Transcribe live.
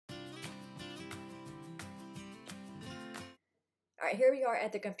All right, here we are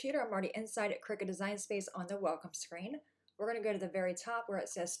at the computer. I'm already inside at Cricut Design Space on the welcome screen. We're going to go to the very top where it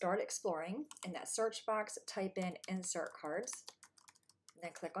says Start Exploring. In that search box, type in Insert Cards, and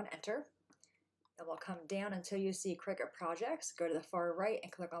then click on Enter. Then we'll come down until you see Cricut Projects. Go to the far right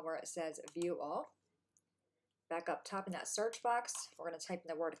and click on where it says View All. Back up top in that search box, we're going to type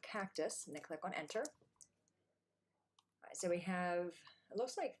in the word Cactus, and then click on Enter. All right, so we have, it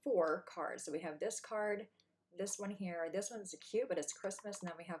looks like 4 cards. So we have this card, this one here. This one's cute, but it's Christmas. And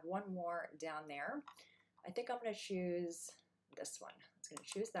then we have one more down there. I think I'm going to choose this one. I'm going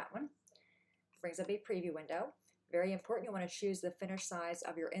to choose that one. Brings up a preview window. Very important, you want to choose the finished size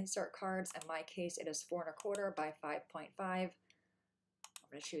of your insert cards. In my case, it is 4 1/4 by 5.5. I'm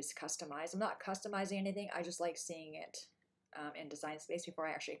going to choose Customize. I'm not customizing anything. I just like seeing it in Design Space before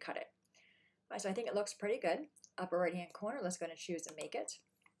I actually cut it. All right, so I think it looks pretty good. Upper right-hand corner, let's go and choose and Make It.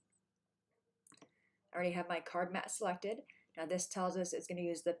 I already have my card mat selected. Now this tells us it's going to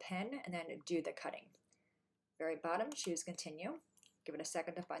use the pen and then do the cutting. Very bottom, choose Continue. Give it a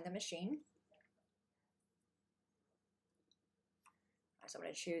second to find the machine. So I'm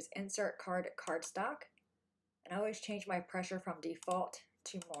going to choose Insert Card Cardstock. And I always change my pressure from default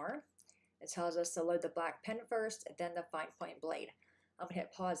to more. It tells us to load the black pen first, then the fine point blade. I'm going to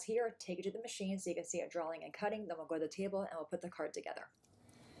hit pause here, take it to the machine so you can see it drawing and cutting. Then we'll go to the table and we'll put the card together.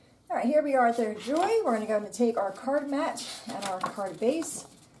 All right, here we are at the Joy. We're going to go and take our card mat and our card base.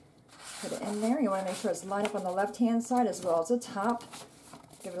 Put it in there. You want to make sure it's lined up on the left-hand side as well as the top.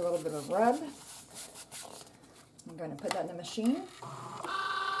 Give it a little bit of a rub. I'm going to put that in the machine.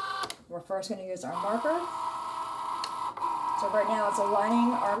 We're first going to use our marker. So right now it's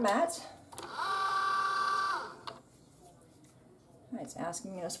aligning our mat. It's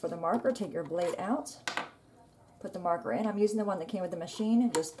asking us for the marker. Take your blade out. Put the marker in. I'm using the one that came with the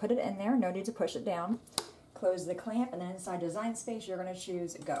machine. Just put it in there. No need to push it down. Close the clamp, and then inside Design Space, you're going to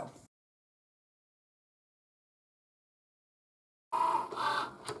choose Go.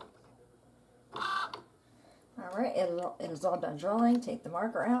 Alright, it is all done drawing. Take the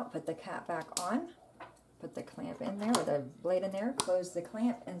marker out, put the cap back on, put the clamp in there, or the blade in there, close the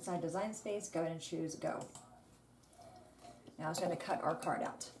clamp, inside Design Space, go ahead and choose Go. Now it's going to cut our card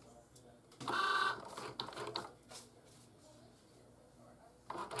out.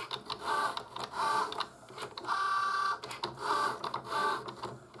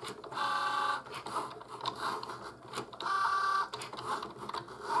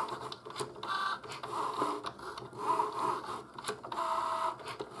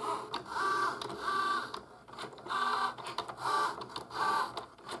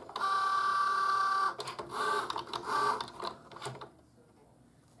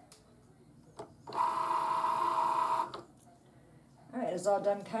 It is all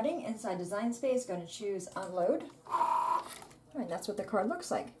done cutting. Inside Design Space, going to choose Unload. And that's what the card looks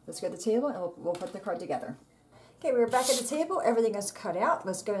like. Let's go to the table and we'll put the card together. Okay, we're back at the table. Everything is cut out.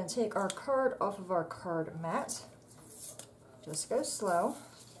 Let's go and take our card off of our card mat. Just go slow.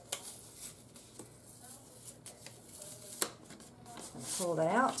 And pull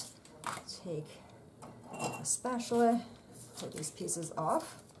that out. Take a spatula, take these pieces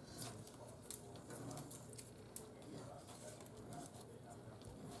off.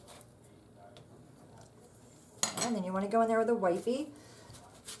 And then you want to go in there with a wipey.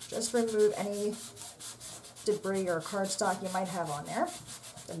 Just remove any debris or cardstock you might have on there.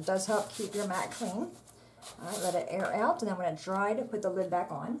 It does help keep your mat clean. All right, let it air out, and then when it's dried, put the lid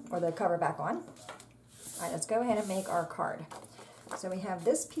back on, or the cover back on. All right, let's go ahead and make our card. So we have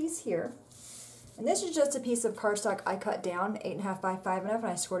this piece here, and this is just a piece of cardstock I cut down 8.5 by 5.5, and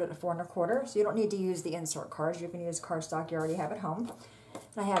I scored it at 4 1/4. So you don't need to use the insert cards. You can use cardstock you already have at home.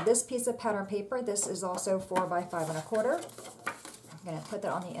 And I have this piece of pattern paper. This is also 4 by 5 1/4. I'm going to put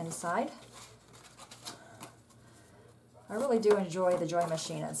that on the inside. I really do enjoy the Joy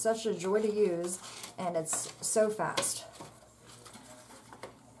machine. It's such a joy to use, and it's so fast.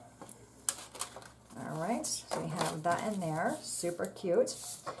 Alright, so we have that in there. Super cute.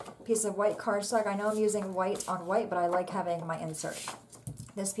 Piece of white cardstock. I know I'm using white on white, but I like having my insert.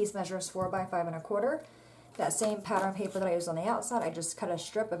 This piece measures 4 by 5 1/4. That same pattern paper that I used on the outside, I just cut a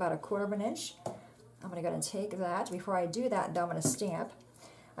strip about 1/4 of an inch. I'm going to go ahead and take that. Before I do that, though, I'm going to stamp.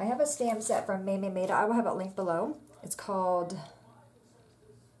 I have a stamp set from Made. I will have it linked below. It's called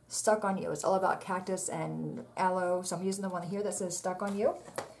Stuck on You. It's all about cactus and aloe, so I'm using the one here that says Stuck on You.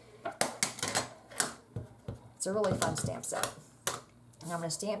 It's a really fun stamp set. And I'm going to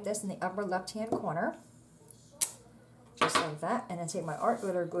stamp this in the upper left-hand corner, just like that, and then take my art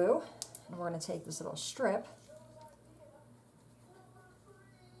glitter glue. And we're going to take this little strip,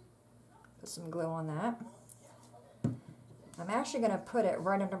 put some glue on that, I'm actually going to put it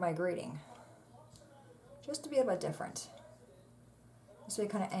right under my greeting, just to be a bit different. So it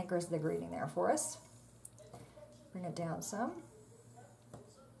kind of anchors the greeting there for us. Bring it down some.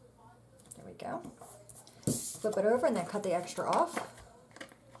 There we go. Flip it over and then cut the extra off.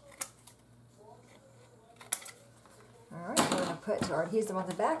 Alright, we're going to put our adhesive on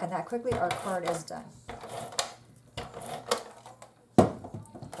the back, and that quickly our card is done. And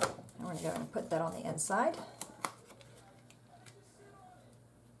we're going to go and put that on the inside.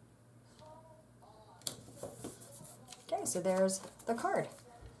 Okay, so there's the card.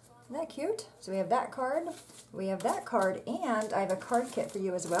 Isn't that cute? So we have that card, and I have a card kit for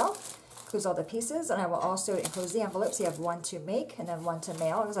you as well. Includes all the pieces, and I will also include the envelopes. You have one to make and then one to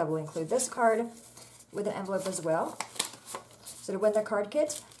mail, because I will include this card with an envelope as well. So to win the card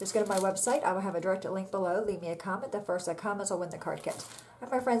kit, just go to my website. I will have a direct link below. Leave me a comment. The first that comments will win the card kit. All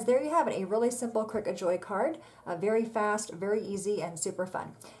right, my friends, there you have it. A really simple Cricut Joy card. Very fast, very easy, and super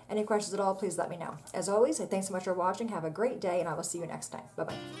fun. Any questions at all, please let me know. As always, thanks so much for watching. Have a great day, and I will see you next time.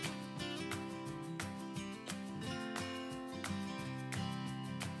 Bye-bye.